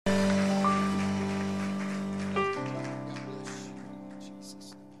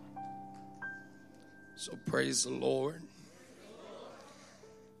So praise the Lord.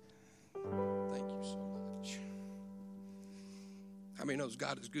 Thank you so much. How many knows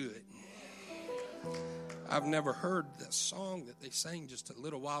God is good? I've never heard the song that they sang just a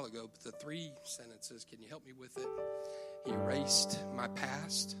little while ago, but the three sentences, can you help me with it? He erased my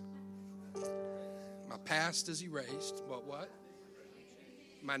past. My past is erased. What?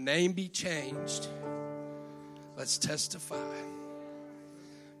 My name be changed. Let's testify.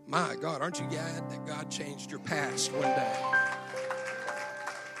 My God, aren't you glad that God changed your past one day?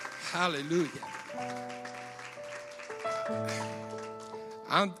 Hallelujah.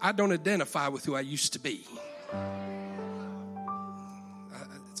 I don't identify with who I used to be.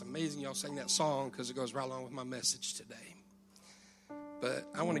 It's amazing y'all sang that song because it goes right along with my message today. But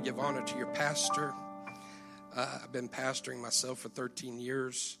I want to give honor to your pastor. I've been pastoring myself for 13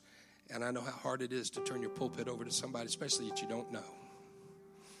 years, and I know how hard it is to turn your pulpit over to somebody, especially that you don't know.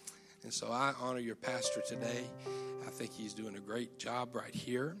 And so I honor your pastor today. I think he's doing a great job right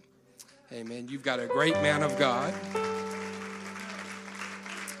here. Amen. You've got a great man of God.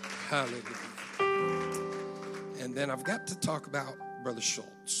 Hallelujah. And then I've got to talk about Brother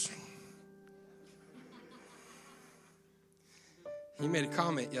Schultz. He made a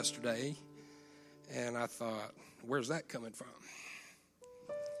comment yesterday, and I thought, where's that coming from?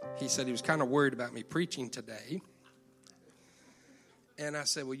 He said he was kind of worried about me preaching today. And I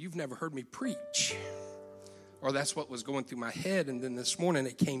said, well, you've never heard me preach. Or that's what was going through my head. And then this morning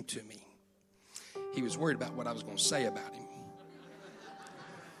it came to me. He was worried about what I was going to say about him.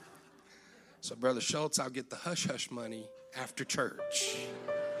 So, Brother Schultz, I'll get the hush-hush money after church.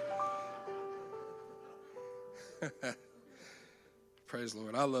 Praise the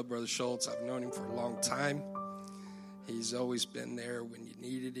Lord. I love Brother Schultz. I've known him for a long time. He's always been there when you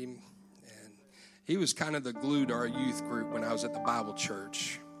needed him. He was kind of the glue to our youth group when I was at the Bible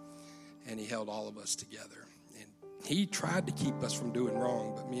church, and he held all of us together. And he tried to keep us from doing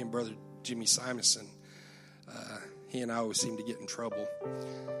wrong, but me and Brother Jimmy Simonson, he and I always seemed to get in trouble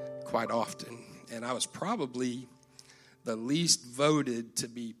quite often. And I was probably the least voted to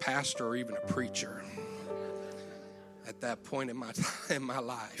be pastor or even a preacher at that point in my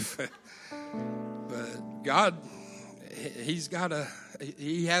life. But God,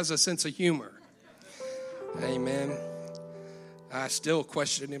 he has a sense of humor. Amen. I still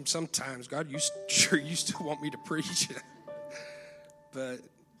question him sometimes. God, you still want me to preach? But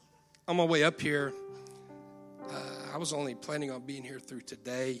on my way up here, I was only planning on being here through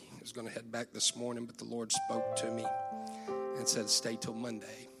today. I was going to head back this morning, but the Lord spoke to me and said, stay till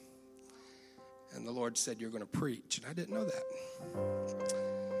Monday. And the Lord said, you're going to preach. And I didn't know that.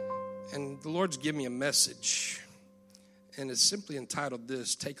 And the Lord's given me a message, and it's simply entitled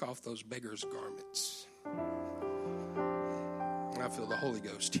this, Take Off Those Beggars' Garments. I feel the Holy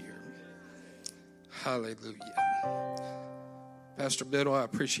Ghost here. Hallelujah. Pastor Biddle, I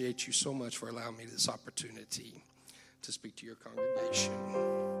appreciate you so much for allowing me this opportunity to speak to your congregation.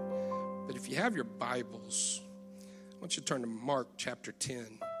 But if you have your Bibles, I want you to turn to Mark chapter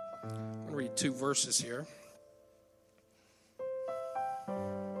 10. I'm going to read 2 verses here.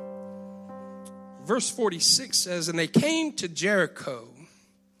 Verse 46 says, and they came to Jericho.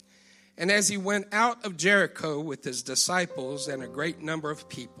 And as he went out of Jericho with his disciples and a great number of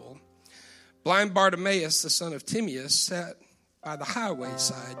people, blind Bartimaeus, the son of Timaeus, sat by the highway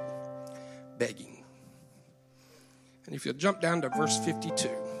side begging. And if you'll jump down to verse 52.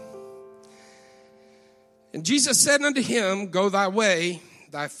 And Jesus said unto him, go thy way,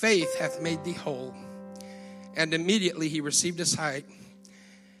 thy faith hath made thee whole. And immediately he received his sight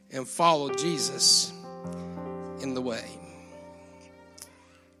and followed Jesus in the way.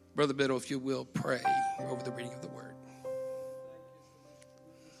 Brother Biddle, if you will, pray over the reading of the word.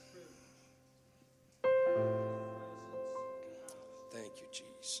 Thank you,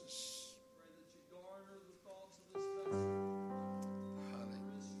 Jesus.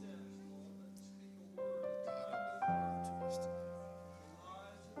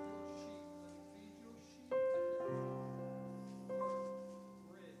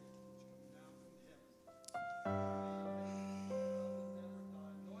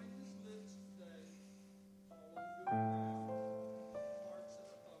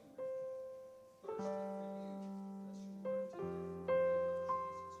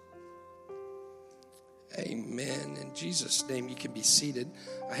 Amen. In Jesus' name, you can be seated.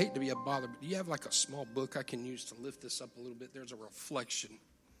 I hate to be a bother, but do you have like a small book I can use to lift this up a little bit? There's a reflection.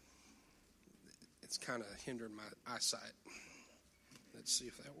 It's kind of hindering my eyesight. Let's see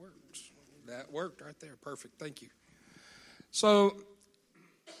if that works. That worked right there. Perfect. Thank you. So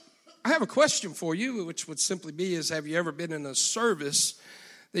I have a question for you, which would simply be is, have you ever been in a service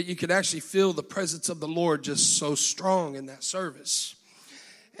that you could actually feel the presence of the Lord just so strong in that service.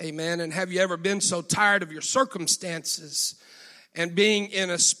 Amen. And have you ever been so tired of your circumstances and being in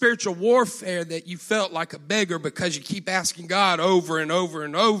a spiritual warfare that you felt like a beggar because you keep asking God over and over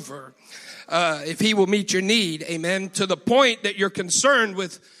and over if he will meet your need? Amen. To the point that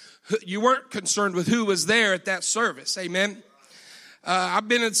you weren't concerned with who was there at that service. Amen. I've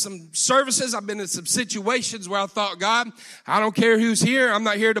been in some services. I've been in some situations where I thought, God, I don't care who's here. I'm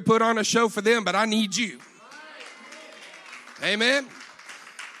not here to put on a show for them, but I need you. Amen.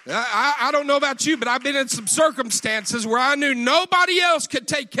 I don't know about you, but I've been in some circumstances where I knew nobody else could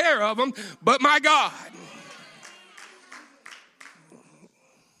take care of them but my God.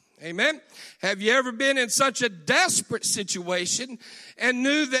 Amen. Have you ever been in such a desperate situation and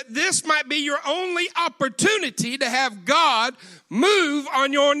knew that this might be your only opportunity to have God move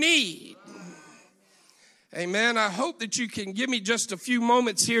on your need? Amen. I hope that you can give me just a few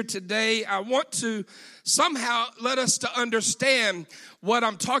moments here today. I want to somehow let us to understand what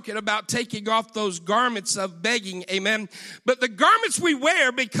I'm talking about, taking off those garments of begging. Amen. But the garments we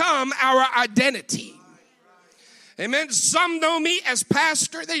wear become our identity. Amen. Some know me as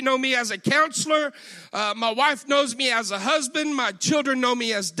pastor. They know me as a counselor. My wife knows me as a husband. My children know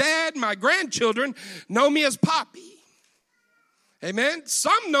me as dad. My grandchildren know me as Poppy. Amen.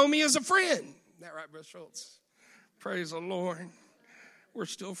 Some know me as a friend. Isn't that right, Brother Schultz? Praise the Lord. We're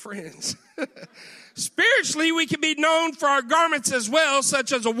still friends. Spiritually, we can be known for our garments as well,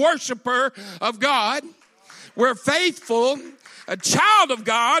 such as a worshiper of God. We're faithful, a child of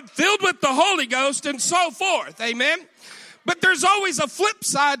God, filled with the Holy Ghost, and so forth. Amen. But there's always a flip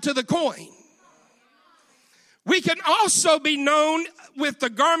side to the coin. We can also be known with the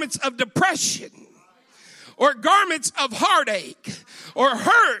garments of depression, or garments of heartache, or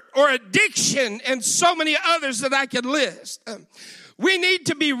hurt, or addiction, and so many others that I could list. We need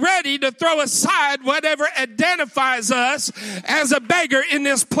to be ready to throw aside whatever identifies us as a beggar in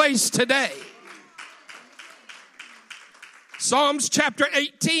this place today. Psalms chapter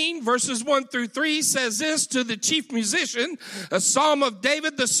 18, verses 1 through 3 says this to the chief musician, a psalm of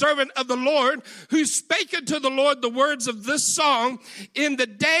David, the servant of the Lord, who spake unto the Lord the words of this song in the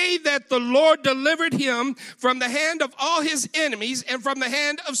day that the Lord delivered him from the hand of all his enemies and from the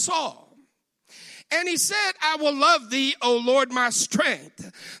hand of Saul. And he said, I will love thee, O Lord, my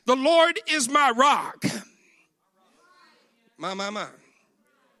strength. The Lord is my rock. My.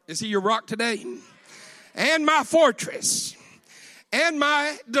 Is he your rock today? And my fortress, and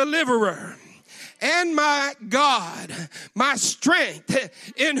my deliverer, and my God, my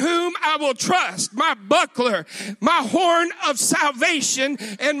strength, in whom I will trust, my buckler, my horn of salvation,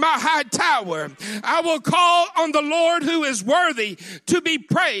 and my high tower. I will call on the Lord who is worthy to be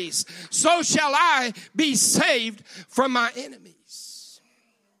praised. So shall I be saved from my enemies.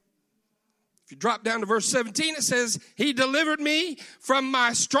 If you drop down to verse 17, it says, he delivered me from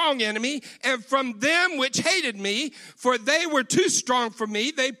my strong enemy and from them which hated me, for they were too strong for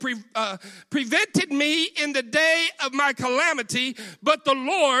me. They prevented me in the day of my calamity, but the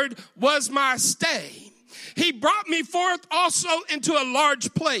Lord was my stay. He brought me forth also into a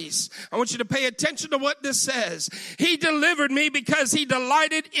large place. I want you to pay attention to what this says. He delivered me because he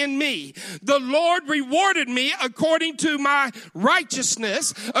delighted in me. The Lord rewarded me according to my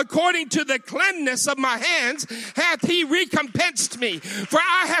righteousness, according to the cleanness of my hands hath he recompensed me. For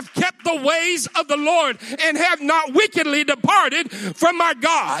I have kept the ways of the Lord and have not wickedly departed from my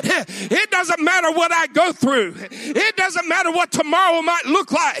God. It doesn't matter what I go through. It doesn't matter what tomorrow might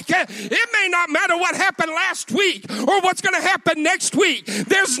look like. It may not matter what happened last week or what's going to happen next week.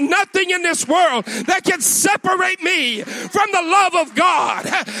 There's nothing in this world that can separate me from the love of God.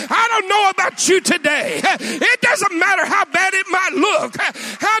 I don't know about you today. It doesn't matter how bad it might look,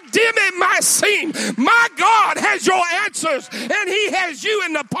 how dim it might seem. My God has your answers, and he has you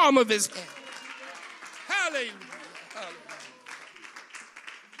in the palm of his hand. Hallelujah.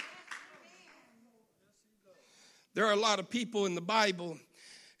 There are a lot of people in the Bible,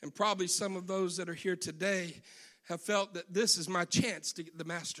 and probably some of those that are here today have felt that this is my chance to get the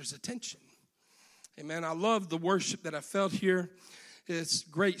master's attention. Amen. I love the worship that I felt here. It's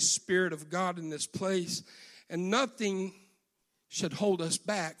great spirit of God in this place. And nothing should hold us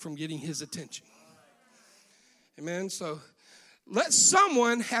back from getting his attention. Amen. So let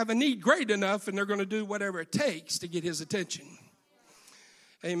someone have a need great enough and they're going to do whatever it takes to get his attention.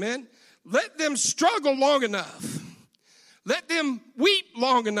 Amen. Let them struggle long enough. Let them weep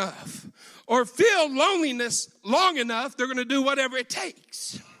long enough or feel loneliness long enough. They're going to do whatever it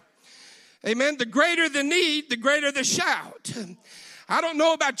takes. Amen. The greater the need, the greater the shout. I don't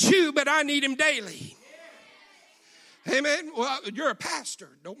know about you, but I need him daily. Amen. Well, you're a pastor.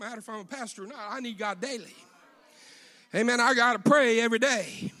 Don't matter if I'm a pastor or not. I need God daily. Amen. I got to pray every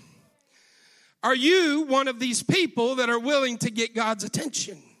day. Are you one of these people that are willing to get God's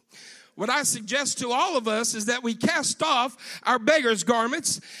attention? What I suggest to all of us is that we cast off our beggar's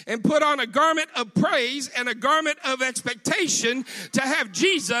garments and put on a garment of praise and a garment of expectation to have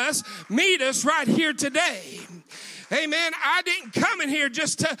Jesus meet us right here today. Amen. I didn't come in here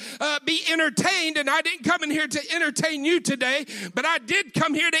just to be entertained, and I didn't come in here to entertain you today, but I did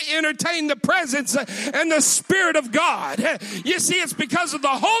come here to entertain the presence and the Spirit of God. You see, it's because of the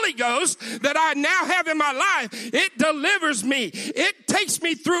Holy Ghost that I now have in my life. It delivers me. It takes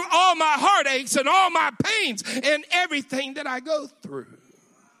me through all my heartaches and all my pains and everything that I go through.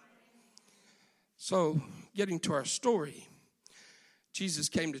 So, getting to our story, Jesus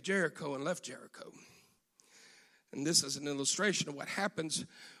came to Jericho and left Jericho. And this is an illustration of what happens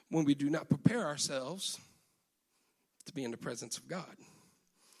when we do not prepare ourselves to be in the presence of God.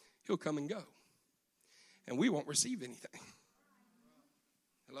 He'll come and go, and we won't receive anything.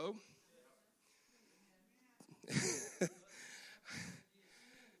 Hello?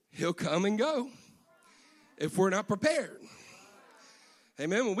 He'll come and go if we're not prepared.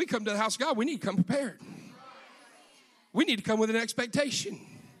 Amen. When we come to the house of God, we need to come prepared. We need to come with an expectation.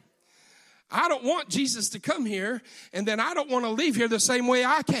 I don't want Jesus to come here, and then I don't want to leave here the same way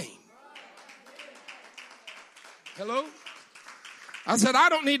I came. Hello? I said, I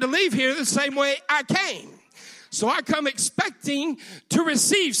don't need to leave here the same way I came. So I come expecting to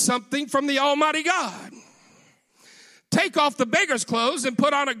receive something from the Almighty God. Take off the beggar's clothes and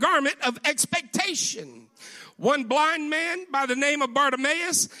put on a garment of expectation. One blind man by the name of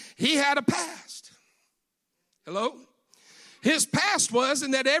Bartimaeus, he had a past. Hello? His past was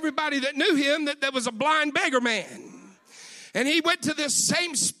in that everybody that knew him, that was a blind beggar man. And he went to this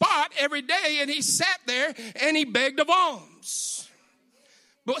same spot every day, and he sat there and he begged of alms.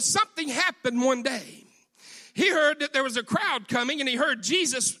 But something happened one day. He heard that there was a crowd coming, and he heard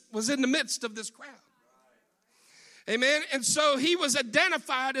Jesus was in the midst of this crowd. Amen. And so he was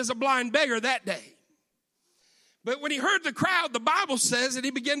identified as a blind beggar that day. But when he heard the crowd, the Bible says that he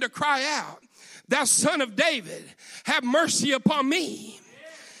began to cry out, "Thou son of David, have mercy upon me."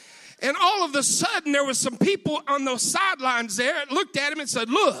 And all of a sudden, there was some people on those sidelines there that looked at him and said,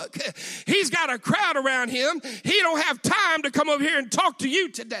 "Look, he's got a crowd around him. He don't have time to come over here and talk to you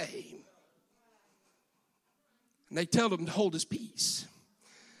today." And they told him to hold his peace.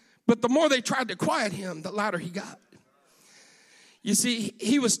 But the more they tried to quiet him, the louder he got. You see,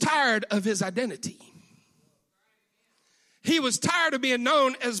 he was tired of his identity. He was tired of being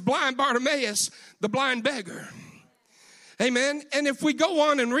known as blind Bartimaeus, the blind beggar. Amen. And if we go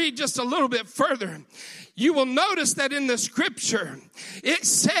on and read just a little bit further, you will notice that in the scripture, it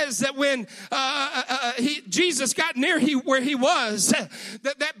says that when Jesus got near where he was,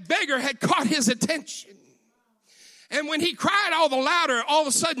 that beggar had caught his attention. And when he cried all the louder, all of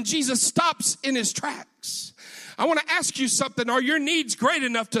a sudden Jesus stops in his tracks. I want to ask you something. Are your needs great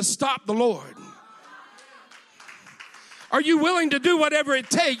enough to stop the Lord? Are you willing to do whatever it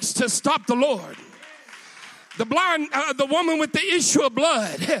takes to stop the Lord? The woman with the issue of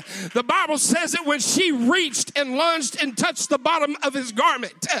blood, the Bible says that when she reached and lunged and touched the bottom of his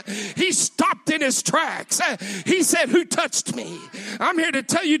garment, he stopped in his tracks. He said, "Who touched me?" I'm here to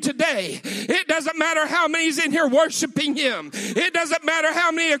tell you today, it doesn't matter how many's in here worshiping him. It doesn't matter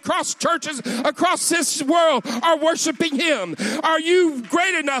how many across churches across this world are worshiping him. Are you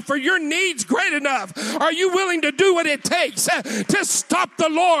great enough? Are your needs great enough? Are you willing to do what it takes to stop the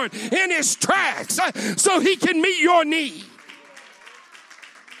Lord in his tracks so he can meet your need?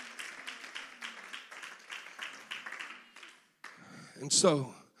 And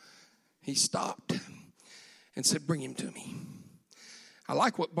so he stopped and said, "Bring him to me." I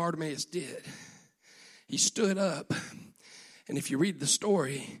like what Bartimaeus did. He stood up, and if you read the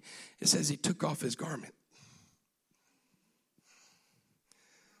story, it says he took off his garment.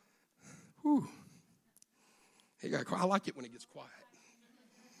 Whew. I like it when it gets quiet.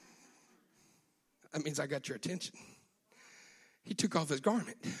 That means I got your attention. He took off his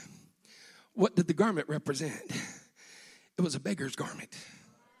garment. What did the garment represent? It was a beggar's garment.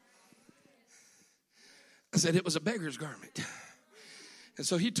 I said it was a beggar's garment. And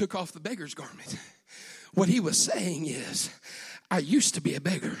so he took off the beggar's garment. What he was saying is, I used to be a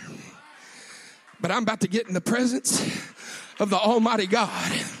beggar, but I'm about to get in the presence of the Almighty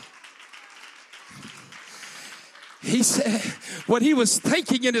God. He said what he was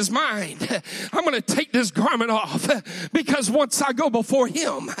thinking in his mind, I'm going to take this garment off because once I go before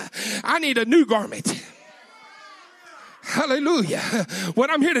him, I need a new garment. Hallelujah. What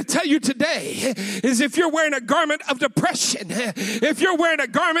I'm here to tell you today is if you're wearing a garment of depression, if you're wearing a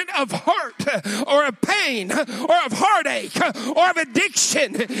garment of hurt or of pain or of heartache or of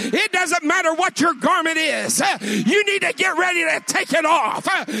addiction, it doesn't matter what your garment is. You need to get ready to take it off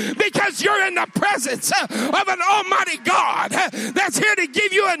because you're in the presence of an almighty God that's here to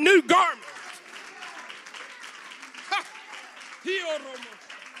give you a new garment.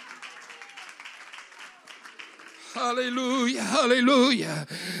 Hallelujah, hallelujah.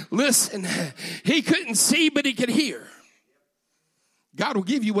 Listen, he couldn't see, but he could hear. God will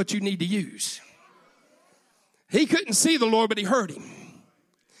give you what you need to use. He couldn't see the Lord, but he heard him.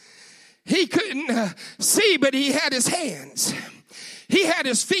 He couldn't see, but he had his hands. He had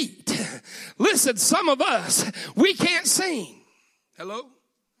his feet. Listen, some of us, we can't sing. Hello?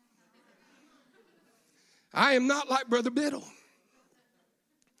 I am not like Brother Biddle.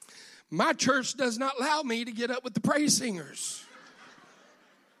 My church does not allow me to get up with the praise singers.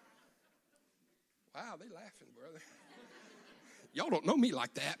 Wow, they laughing, brother. Y'all don't know me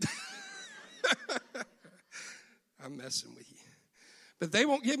like that. I'm messing with you. But they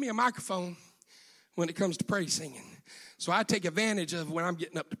won't give me a microphone when it comes to praise singing. So I take advantage of when I'm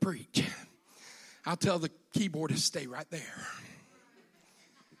getting up to preach. I'll tell the keyboardist to stay right there.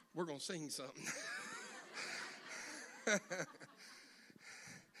 We're going to sing something.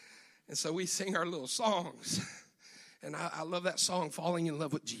 And so we sing our little songs. And I love that song, Falling in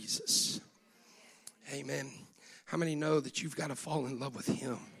Love with Jesus. Amen. How many know that you've got to fall in love with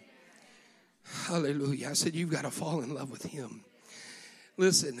him? Hallelujah. I said you've got to fall in love with him.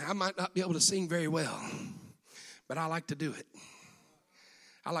 Listen, I might not be able to sing very well, but I like to do it.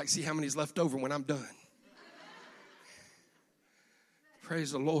 I like to see how many's left over when I'm done.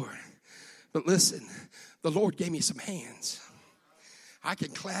 Praise the Lord. But listen, the Lord gave me some hands. I can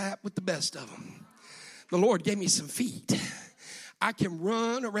clap with the best of them. The Lord gave me some feet. I can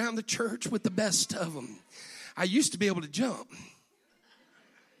run around the church with the best of them. I used to be able to jump.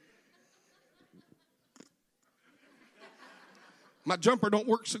 My jumper don't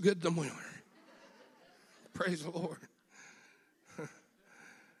work so good no more. Praise the Lord.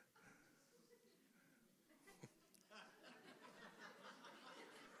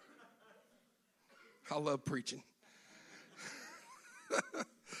 I love preaching.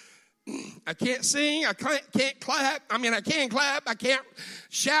 I can't sing. I can't clap. I can clap. I can't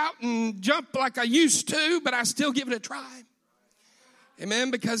shout and jump like I used to, but I still give it a try.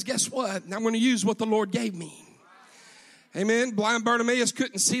 Amen. Because guess what? I'm going to use what the Lord gave me. Amen. Blind Bartimaeus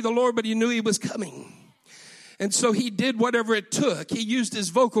couldn't see the Lord, but he knew he was coming. And so he did whatever it took. He used his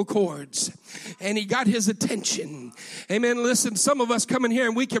vocal cords and he got his attention. Amen. Listen, some of us come in here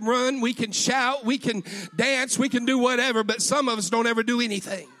and we can run, we can shout, we can dance, we can do whatever, but some of us don't ever do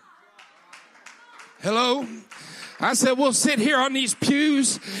anything. Hello? I said, we'll sit here on these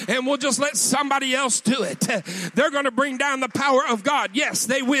pews and we'll just let somebody else do it. They're going to bring down the power of God. Yes,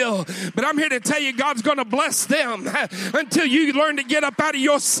 they will. But I'm here to tell you, God's going to bless them until you learn to get up out of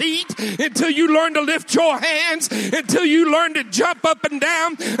your seat, until you learn to lift your hands, until you learn to jump up and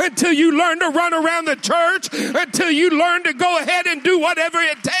down, until you learn to run around the church, until you learn to go ahead and do whatever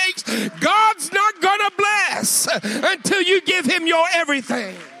it takes. God's not going to bless until you give him your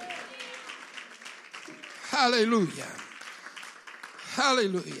everything. Hallelujah.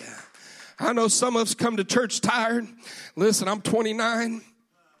 Hallelujah. I know some of us come to church tired. Listen, I'm 29.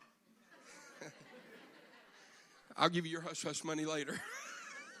 I'll give you your hush-hush money later.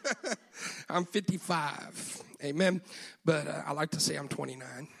 I'm 55. Amen. But I like to say I'm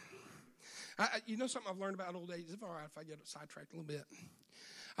 29. You know something I've learned about old age? Is it all right if I get sidetracked a little bit?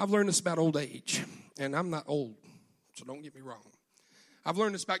 I've learned this about old age. And I'm not old, so don't get me wrong. I've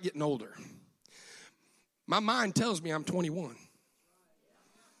learned this about getting older. My mind tells me I'm 21.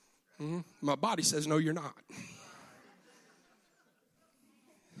 My body says, no, you're not.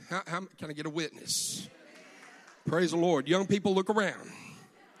 How can I get a witness? Praise the Lord. Young people, look around.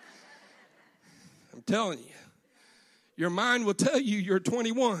 I'm telling you, your mind will tell you you're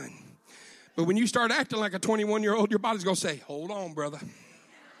 21. But when you start acting like a 21-year-old, your body's going to say, hold on, brother.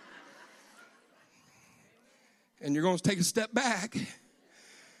 And you're going to take a step back.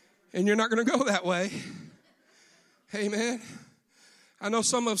 And you're not going to go that way. Amen. I know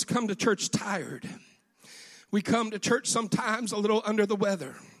some of us come to church tired. We come to church sometimes a little under the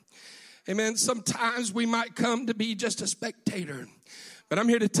weather. Amen. Sometimes we might come to be just a spectator. But I'm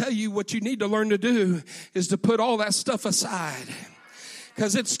here to tell you what you need to learn to do is to put all that stuff aside.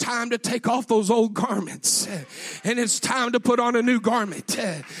 Because it's time to take off those old garments. And it's time to put on a new garment.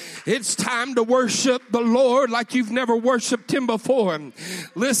 It's time to worship the Lord like you've never worshiped him before.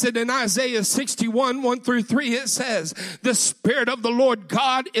 Listen, in Isaiah 61, 1-3, it says, the Spirit of the Lord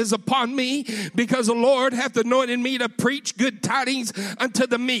God is upon me, because the Lord hath anointed me to preach good tidings unto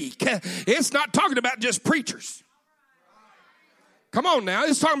the meek. It's not talking about just preachers. Come on now,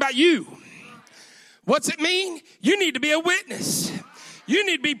 it's talking about you. What's it mean? You need to be a witness. You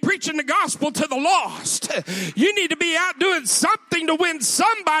need to be preaching the gospel to the lost. You need to be out doing something to win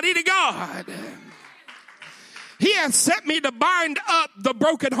somebody to God. He hath sent me to bind up the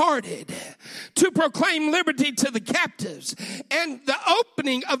brokenhearted, to proclaim liberty to the captives, and the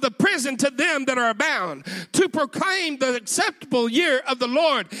opening of the prison to them that are bound, to proclaim the acceptable year of the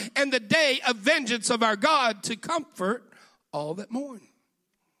Lord and the day of vengeance of our God, to comfort all that mourn.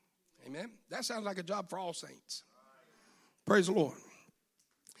 Amen. That sounds like a job for all saints. Praise the Lord.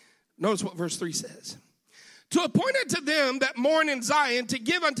 Notice what verse 3 says. To appoint unto them that mourn in Zion, to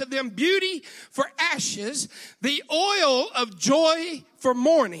give unto them beauty for ashes, the oil of joy for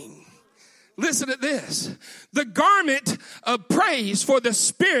mourning. Listen to this. The garment of praise for the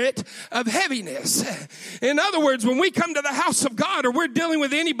spirit of heaviness. In other words, when we come to the house of God, or we're dealing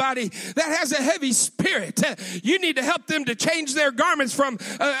with anybody that has a heavy spirit, you need to help them to change their garments from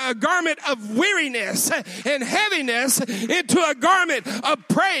a garment of weariness and heaviness into a garment of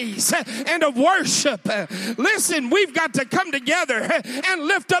praise and of worship. Listen, we've got to come together and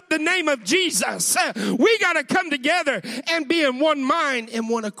lift up the name of Jesus. We got to come together and be in one mind and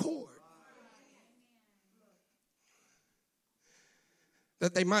one accord.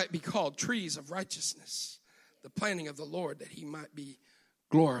 That they might be called trees of righteousness, the planting of the Lord, that he might be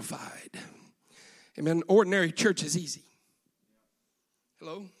glorified. Amen. Ordinary church is easy.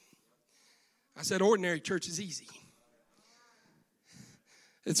 Hello? I said ordinary church is easy.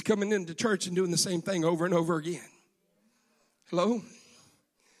 It's coming into church and doing the same thing over and over again. Hello?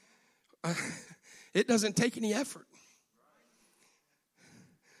 It doesn't take any effort.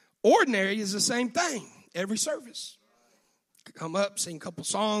 Ordinary is the same thing every service. Come up, sing a couple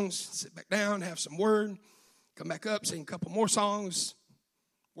songs, sit back down, have some word, come back up, sing a couple more songs,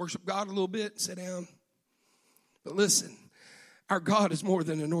 worship God a little bit, sit down. But listen, our God is more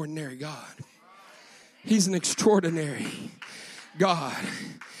than an ordinary God. He's an extraordinary God,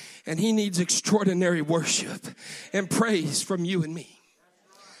 and he needs extraordinary worship and praise from you and me.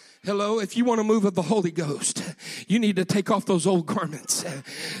 Hello, if you want to move of the Holy Ghost, you need to take off those old garments.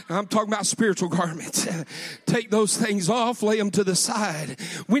 I'm talking about spiritual garments. Take those things off, lay them to the side.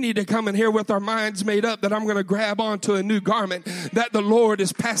 We need to come in here with our minds made up that I'm going to grab onto a new garment that the Lord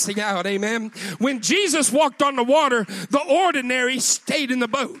is passing out. Amen. When Jesus walked on the water, the ordinary stayed in the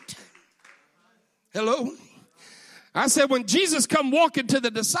boat. Hello. I said when Jesus come walking to the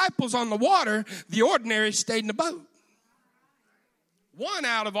disciples on the water, the ordinary stayed in the boat. One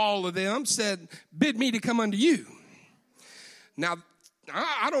out of all of them said, bid me to come unto you. Now,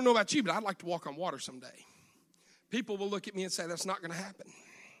 I don't know about you, but I'd like to walk on water someday. People will look at me and say, that's not going to happen.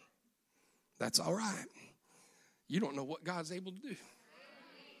 That's all right. You don't know what God's able to do.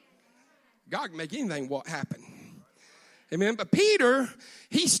 God can make anything happen. Amen. But Peter,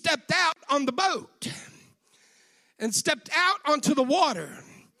 he stepped out on the boat and stepped out onto the water.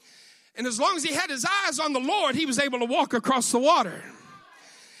 And as long as he had his eyes on the Lord, he was able to walk across the water.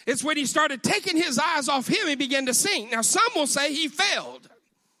 It's when he started taking his eyes off him, he began to sink. Now, some will say he failed.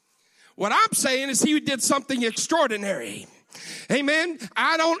 What I'm saying is he did something extraordinary. Amen.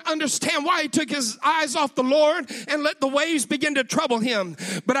 I don't understand why he took his eyes off the Lord and let the waves begin to trouble him.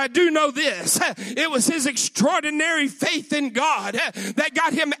 But I do know this. It was his extraordinary faith in God that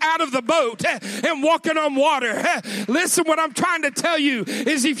got him out of the boat and walking on water. Listen, what I'm trying to tell you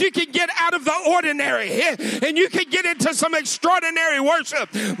is if you can get out of the ordinary and you can get into some extraordinary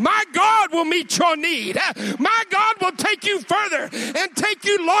worship, my God will meet your need. My God will take you further and take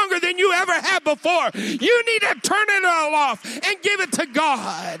you longer than you ever have before. You need to turn it all off and give it to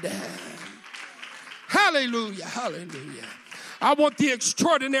God. Hallelujah, hallelujah. I want the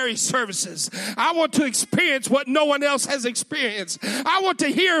extraordinary services. I want to experience what no one else has experienced. I want to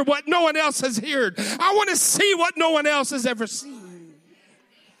hear what no one else has heard. I want to see what no one else has ever seen.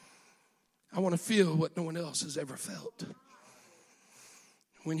 I want to feel what no one else has ever felt.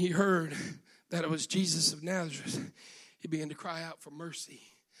 When he heard that it was Jesus of Nazareth, he began to cry out for mercy.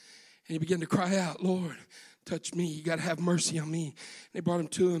 And he began to cry out, Lord, touch me. You got to have mercy on me. And they brought him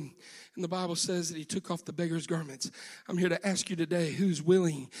to him. And the Bible says that he took off the beggar's garments. I'm here to ask you today, who's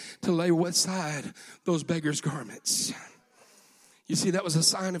willing to lay aside those beggar's garments? You see, that was a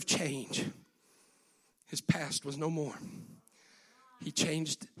sign of change. His past was no more. He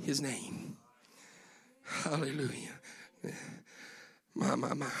changed his name. Hallelujah. My.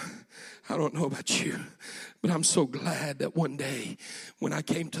 I don't know about you, but I'm so glad that one day when I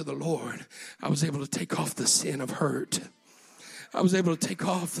came to the Lord, I was able to take off the sin of hurt. I was able to take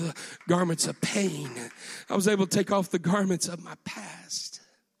off the garments of pain. I was able to take off the garments of my past.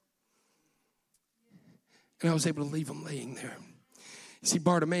 And I was able to leave them laying there. You see,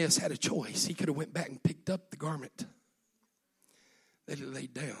 Bartimaeus had a choice. He could have went back and picked up the garment that he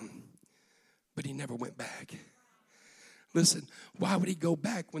laid down, but he never went back. Listen, why would he go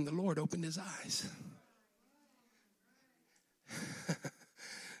back when the Lord opened his eyes?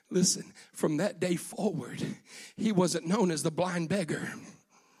 Listen, from that day forward, he wasn't known as the blind beggar.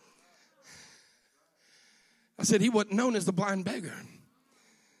 I said he wasn't known as the blind beggar.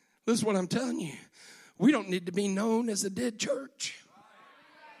 This is what I'm telling you. We don't need to be known as a dead church.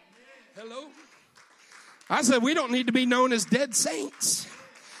 Hello? I said we don't need to be known as dead saints.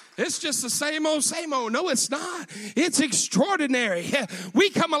 It's just the same old, same old. No, it's not. It's extraordinary. We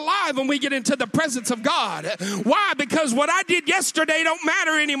come alive when we get into the presence of God. Why? Because what I did yesterday don't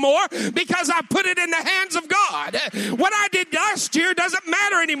matter anymore because I put it in the hands of God. What I did last year doesn't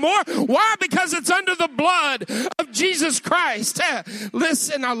matter anymore. Why? Because it's under the blood of Jesus Christ.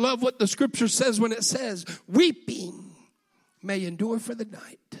 Listen, I love what the scripture says when it says, weeping may endure for the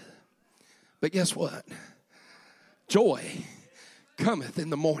night. But guess what? Joy cometh in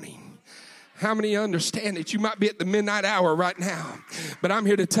the morning. How many understand that you might be at the midnight hour right now, but I'm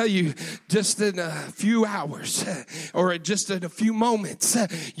here to tell you just in a few hours or just in a few moments,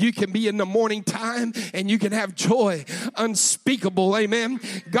 you can be in the morning time and you can have joy unspeakable. Amen.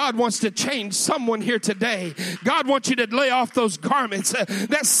 God wants to change someone here today. God wants you to lay off those garments.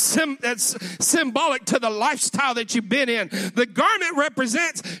 That's symbolic to the lifestyle that you've been in. The garment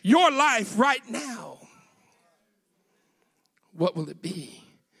represents your life right now. What will it be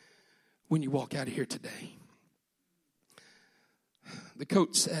when you walk out of here today? The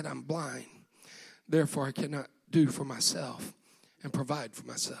coach said, I'm blind, therefore I cannot do for myself and provide for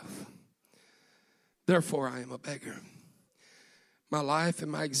myself. Therefore I am a beggar. My life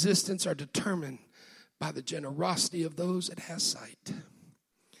and my existence are determined by the generosity of those that have sight.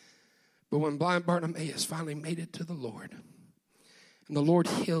 But when blind Bartimaeus finally made it to the Lord, and the Lord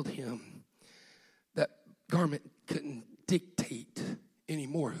healed him, that garment couldn't dictate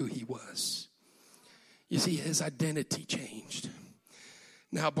anymore who he was. You see, his identity changed.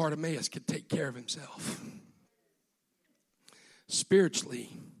 Now Bartimaeus could take care of himself. Spiritually,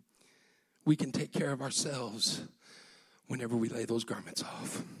 we can take care of ourselves whenever we lay those garments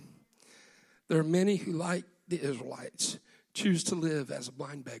off. There are many who, like the Israelites, choose to live as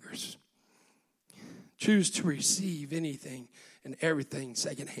blind beggars, choose to receive anything and everything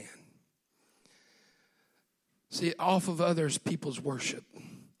secondhand. See, off of others people's worship,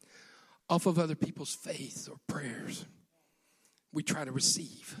 off of other people's faith or prayers, we try to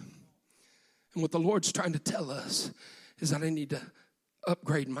receive. And what the Lord's trying to tell us is that I need to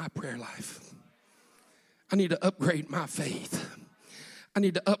upgrade my prayer life. I need to upgrade my faith. I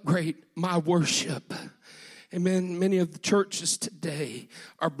need to upgrade my worship. Amen. Many of the churches today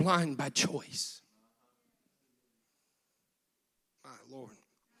are blind by choice.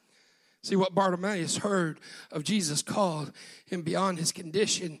 See, what Bartimaeus heard of Jesus called him beyond his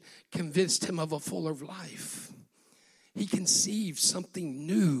condition convinced him of a fuller life. He conceived something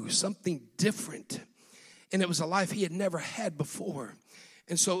new, something different. And it was a life he had never had before.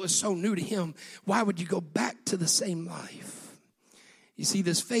 And so it was so new to him. Why would you go back to the same life? You see,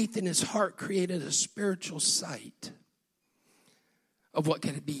 this faith in his heart created a spiritual sight of what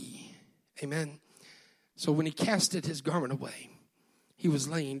could it be. Amen. So when he casted his garment away, he was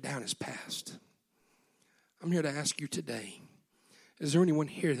laying down his past. I'm here to ask you today, is there anyone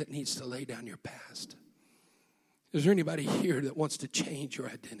here that needs to lay down your past? Is there anybody here that wants to change your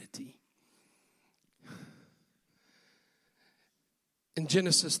identity? In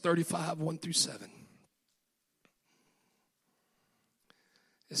Genesis 35, 1-7,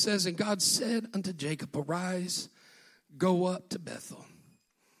 it says, and God said unto Jacob, arise, go up to Bethel,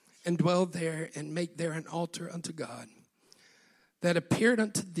 and dwell there, and make there an altar unto God, that appeared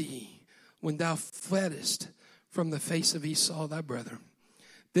unto thee when thou fleddest from the face of Esau thy brother.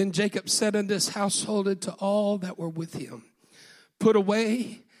 Then Jacob said unto his household and to all that were with him, put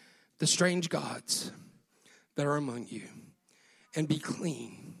away the strange gods that are among you, and be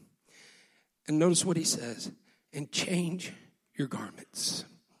clean. And notice what he says, and change your garments.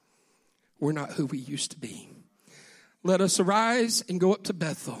 We're not who we used to be. Let us arise and go up to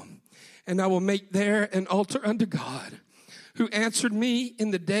Bethel, and I will make there an altar unto God, who answered me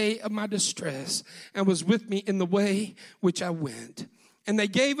in the day of my distress, and was with me in the way which I went. And they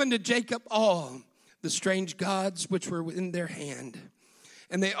gave unto Jacob all the strange gods which were in their hand,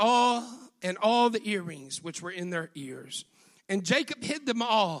 and all the earrings which were in their ears. And Jacob hid them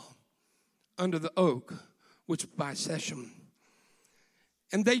all under the oak which by Shechem.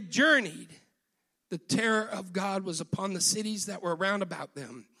 And they journeyed. The terror of God was upon the cities that were round about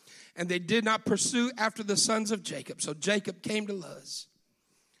them, and they did not pursue after the sons of Jacob. So Jacob came to Luz,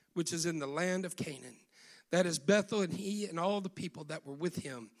 which is in the land of Canaan. That is Bethel, and he and all the people that were with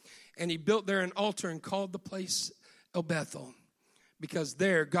him. And he built there an altar and called the place El Bethel, because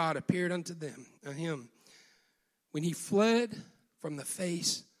there God appeared unto him, when he fled from the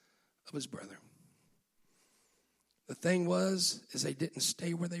face of his brother. The thing is they didn't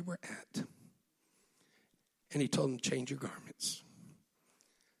stay where they were at. And he told them, change your garments.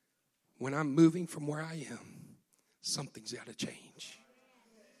 When I'm moving from where I am, something's got to change.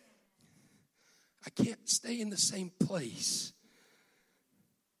 I can't stay in the same place.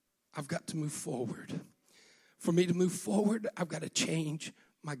 I've got to move forward. For me to move forward, I've got to change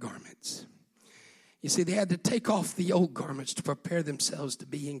my garments. You see, they had to take off the old garments to prepare themselves to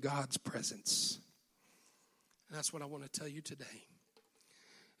be in God's presence. And that's what I want to tell you today,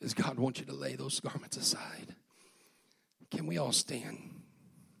 is God wants you to lay those garments aside. Can we all stand?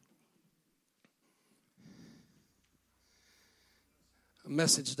 A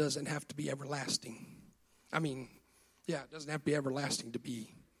message doesn't have to be everlasting. It doesn't have to be everlasting to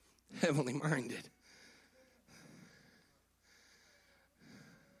be heavenly minded.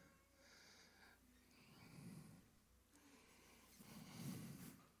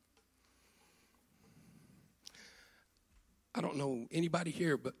 I don't know anybody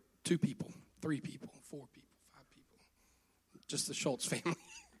here but 2 people, 3 people, 4 people, 5 people. Just the Schultz family.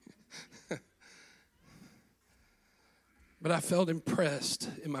 But I felt impressed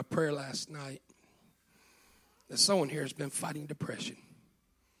in my prayer last night that someone here has been fighting depression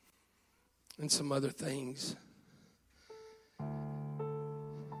and some other things.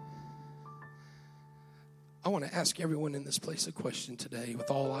 I want to ask everyone in this place a question today,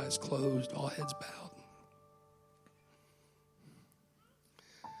 with all eyes closed, all heads bowed.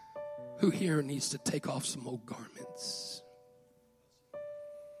 Who here needs to take off some old garments?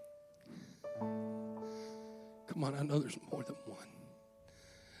 Come on, I know there's more than one.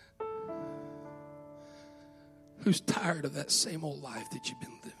 Who's tired of that same old life that you've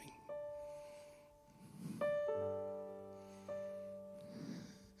been living?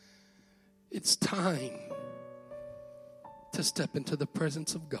 It's time to step into the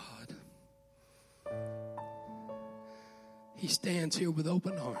presence of God. He stands here with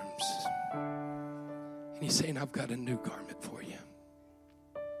open arms, and he's saying, I've got a new garment for you.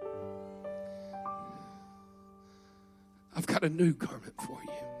 I've got a new garment for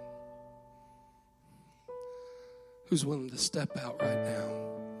you. Who's willing to step out right now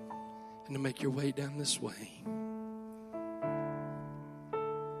and to make your way down this way?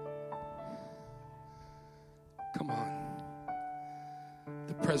 Come on.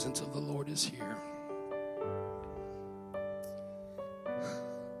 The presence of the Lord is here.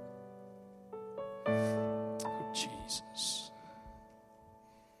 Oh, Jesus.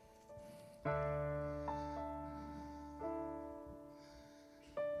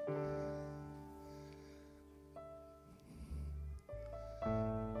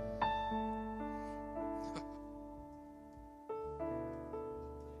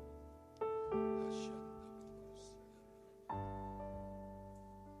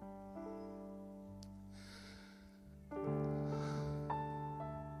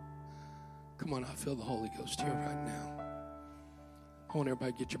 Come on, I feel the Holy Ghost here right now. I want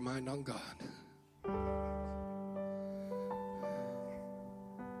everybody to get your mind on God.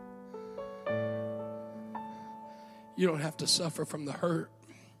 You don't have to suffer from the hurt.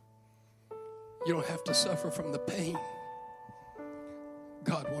 You don't have to suffer from the pain.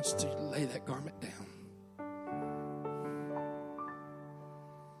 God wants to lay that garment down.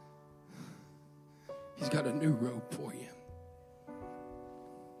 He's got a new robe for you.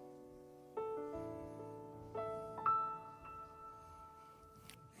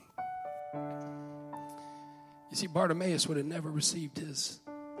 You see, Bartimaeus would have never received his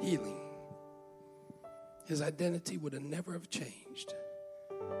healing. His identity would have never have changed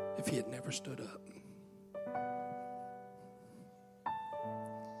if he had never stood up.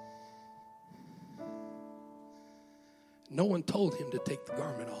 No one told him to take the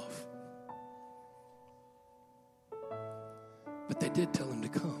garment off. But they did tell him to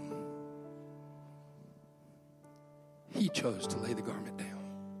come. He chose to lay the garment down.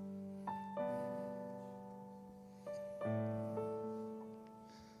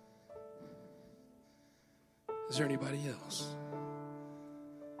 there anybody else?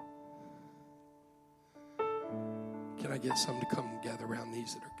 Can I get some to come gather around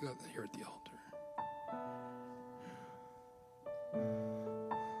these that are here at the altar?